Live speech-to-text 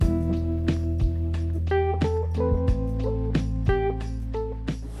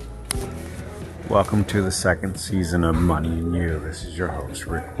Welcome to the second season of Money and You. This is your host,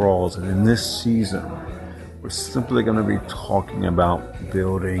 Rick Rawls, and in this season, we're simply going to be talking about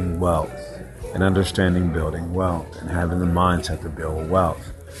building wealth and understanding building wealth and having the mindset to build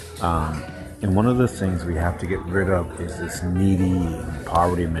wealth. And one of the things we have to get rid of is this needy and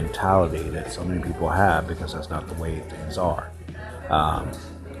poverty mentality that so many people have, because that's not the way things are.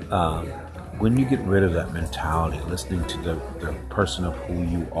 When you get rid of that mentality, listening to the person of who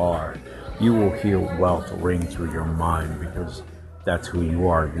you are, you will hear wealth ring through your mind, because that's who you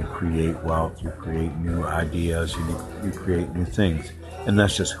are. You create wealth, you create new ideas, you create new things, and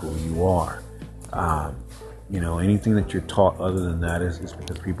that's just who you are. Anything that you're taught other than that is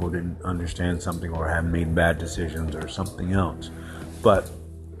because people didn't understand something or have made bad decisions or something else. But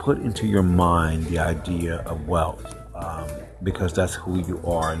put into your mind the idea of wealth, because that's who you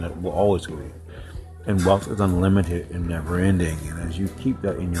are, and that will always be. And wealth is unlimited and never ending. And as you keep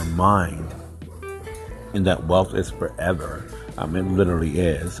that in your mind, and that wealth is forever, it literally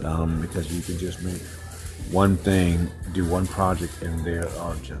is, because you can just make one thing, do one project, and there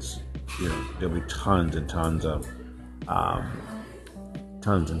are just, there'll be tons and tons of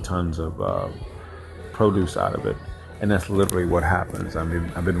produce out of it. And that's literally what happens. I've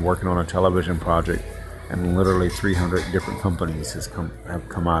been working on a television project, and literally 300 different companies have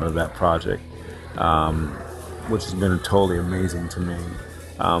come out of that project, which has been totally amazing to me.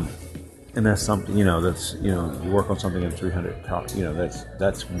 And that's something, that's, you work on something in 300,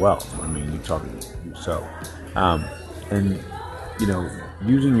 that's wealth. You're talking,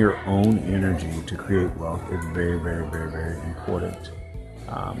 using your own energy to create wealth is very, very, very, very important,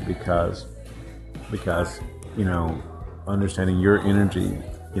 because understanding your energy,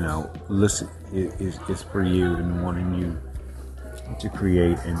 listen, is for you and wanting you to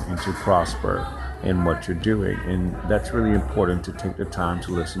create and to prosper in what you're doing. And that's really important, to take the time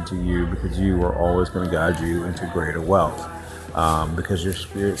to listen to you, because you are always going to guide you into greater wealth, because your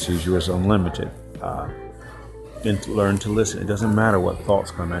spirit sees you as unlimited. And to learn to listen. It doesn't matter what thoughts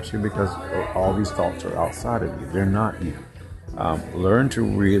come at you, because all these thoughts are outside of you. They're not you. Learn to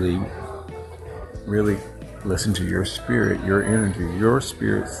really, really listen to your spirit, your energy. Your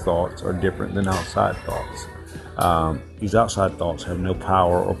spirit's thoughts are different than outside thoughts. These outside thoughts have no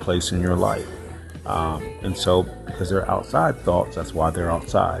power or place in your life. And so, because they're outside thoughts, that's why they're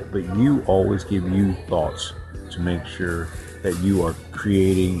outside. But you always give you thoughts to make sure that you are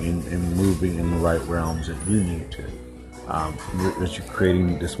creating and moving in the right realms that you need to. That you're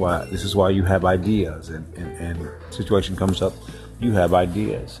creating this is why you have ideas, and situation comes up, you have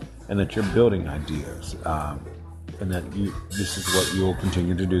ideas, and that you're building ideas, and that this is what you'll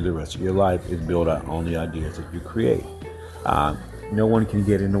continue to do the rest of your life, is build out on the ideas that you create. No one can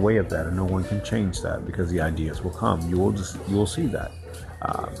get in the way of that, and no one can change that, because the ideas will come. You will see that.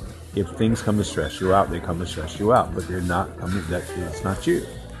 If things come to stress you out, they come to stress you out, but they're not coming. It's not you.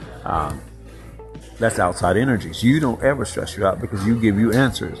 That's outside energies. You don't ever stress you out, because you give you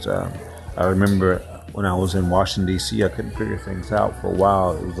answers. I remember when I was in Washington, D.C., I couldn't figure things out for a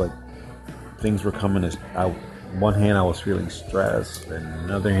while. It was like things were coming. One hand, I was feeling stressed, and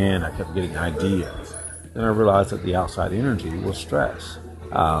another hand, I kept getting ideas. Then I realized that the outside energy was stress.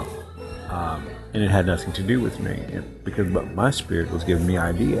 And it had nothing to do with me, because my spirit was giving me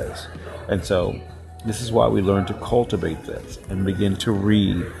ideas. And so this is why we learn to cultivate this and begin to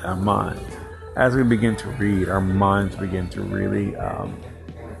read our minds. As we begin to read, our minds begin to really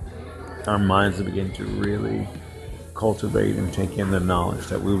cultivate and take in the knowledge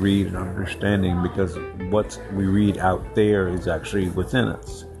that we read and understanding, because what we read out there is actually within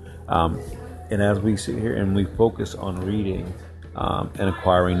us. And as we sit here and we focus on reading and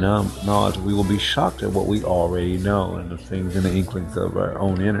acquiring knowledge, we will be shocked at what we already know, and the things and the inklings of our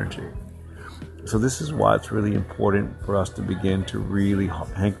own energy. So this is why it's really important for us to begin to really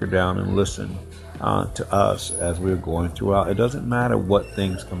hanker down and listen to us as we're going throughout. It doesn't matter what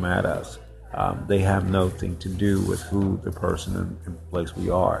things come at us. They have nothing to do with who the person and place we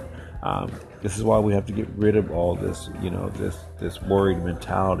are. This is why we have to get rid of all this, this worried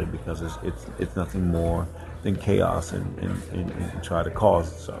mentality, because it's nothing more than chaos and try to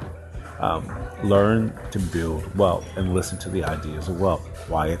cause it. So learn to build wealth and listen to the ideas of wealth.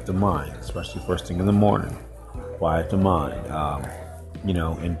 Quiet the mind, especially first thing in the morning. Quiet the mind,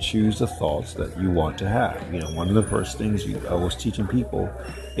 and choose the thoughts that you want to have. One of the first things I was teaching people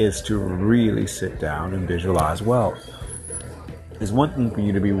is to really sit down and visualize wealth. It's one thing for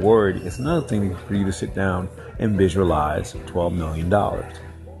you to be worried. It's another thing for you to sit down and visualize $12 million.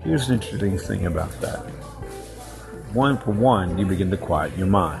 Here's an interesting thing about that. One, you begin to quiet your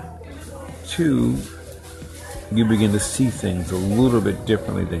mind. Two, you begin to see things a little bit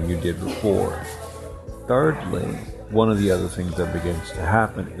differently than you did before. thirdly, one of the other things that begins to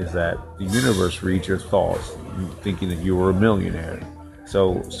happen is that the universe reads your thoughts, thinking that you were a millionaire.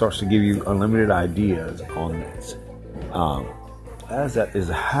 So it starts to give you unlimited ideas on this. As that is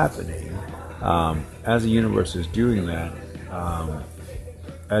happening, as the universe is doing that,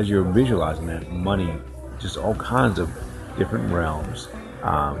 as you're visualizing that, money, just all kinds of different realms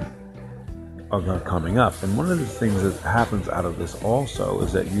are coming up. And one of the things that happens out of this also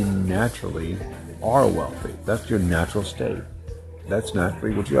is that you naturally are wealthy. That's your natural state. That's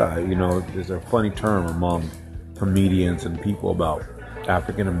naturally what you are. You know, there's a funny term among comedians and people about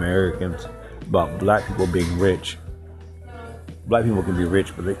African Americans, about black people being rich. Black people can be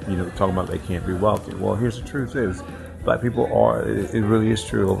rich, but they, talking about they can't be wealthy. Well, here's the truth is, black people are, it really is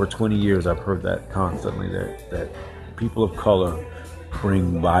true. Over 20 years, I've heard that constantly, that people of color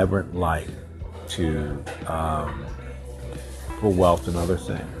bring vibrant life to for wealth and other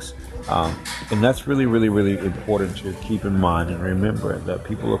things. And that's really, really, really important to keep in mind and remember that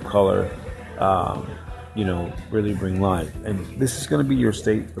people of color, really bring life. And this is going to be your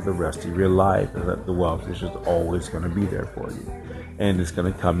state for the rest of your life, and that the wealth is just always going to be there for you. And it's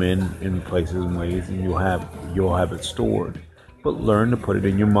going to come in places and ways, and you'll have it stored. But learn to put it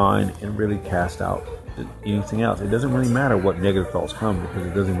in your mind and really cast out anything else. It doesn't really matter what negative thoughts come, because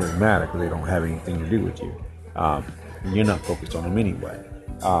it doesn't really matter, because they don't have anything to do with you. You're not focused on them anyway.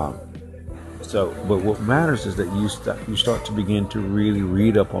 But what matters is that you start to begin to really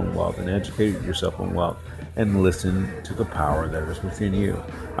read up on wealth and educate yourself on wealth and listen to the power that is within you.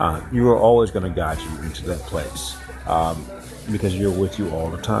 You are always going to guide you into that place because you're with you all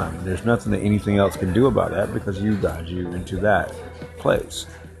the time. There's nothing that anything else can do about that, because you guide you into that place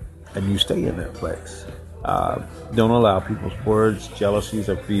and you stay in that place. Don't allow people's words, jealousies,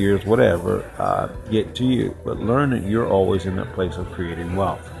 or fears, whatever, get to you. But learn that you're always in that place of creating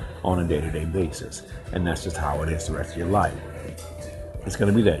wealth on a day-to-day basis. And that's just how it is the rest of your life. It's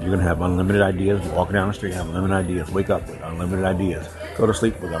going to be that. You're going to have unlimited ideas. Walk down the street, have unlimited ideas. Wake up with unlimited ideas. Go to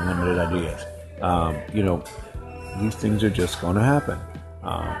sleep with unlimited ideas. These things are just going to happen.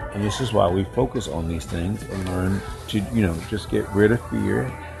 And this is why we focus on these things and learn to, just get rid of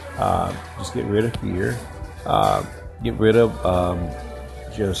fear. Get rid of fear. Get rid of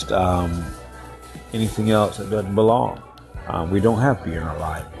anything else that doesn't belong. We don't have fear in our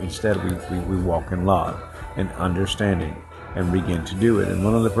life. Instead, we walk in love and understanding and begin to do it. And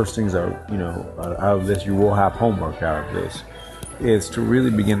one of the first things out of this, you will have homework out of this, is to really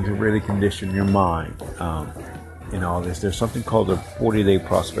begin to really condition your mind in all this. There's something called the 40-Day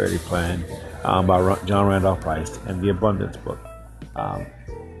Prosperity Plan by John Randolph Price and the Abundance Book.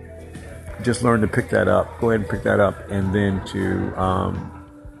 Just learn to pick that up. Go ahead and pick that up, and then to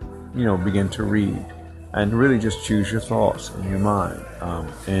begin to read. And really just choose your thoughts in your mind,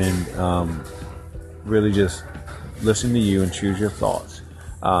 and really just listen to you and choose your thoughts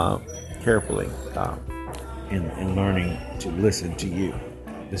carefully, in learning to listen to you.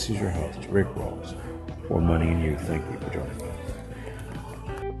 This is your host, Rick Rawls, for Money and You. Thank you for joining me.